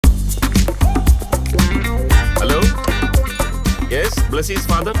Bless his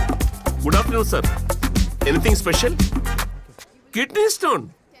father. Good afternoon, sir. Anything special? Kidney stone.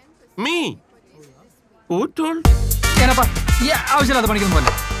 Me. Who told?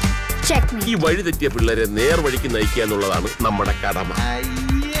 ഈ വഴി തെറ്റിയ പിള്ളേരെ നേർ വഴിക്ക് നയിക്കുക എന്നുള്ളതാണ് നമ്മുടെ കടമ.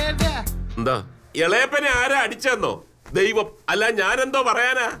 എന്താ ഇളയപ്പനെ ആരാ അടിച്ചെന്നോ? ദൈവം അല്ല, ഞാനെന്തോ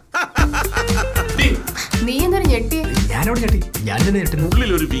പറയാനാ? നീ എന്തൊരു ഞെട്ടി?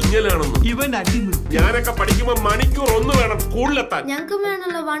 ഉള്ളിൽ ഒരു വിങ്ങലാണെന്ന്. ഞാനൊക്കെ പഠിക്കുമ്പോ മണിക്കൂർ 1 വേണം സ്കൂളിലെത്താൻ. ഞങ്ങൾക്ക്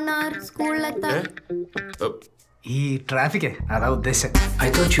വേണമല്ലോ 1 hour സ്കൂളിലെത്താൻ. ഈ ട്രാഫിക് അതാ ഉദ്ദേശം.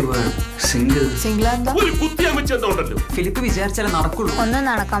 സിംഗിൾ ഒരു കുത്തിയാമിച്ചെന്തോണ്ടല്ലോ. ഫിലിപ്പ് വിചാരിച്ചാലേ നടക്കുള്ളൂ. ഒന്നും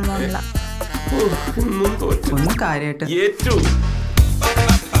നടക്കാൻ പോകില്ല. ഒന്നും കാര്യമായിട്ട് ഏറ്റവും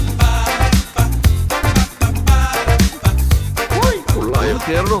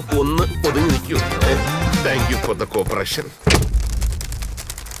കേരളോ ഒന്ന് ഒതുങ്ങി നിൽക്കൂ. Thank you for the corporation.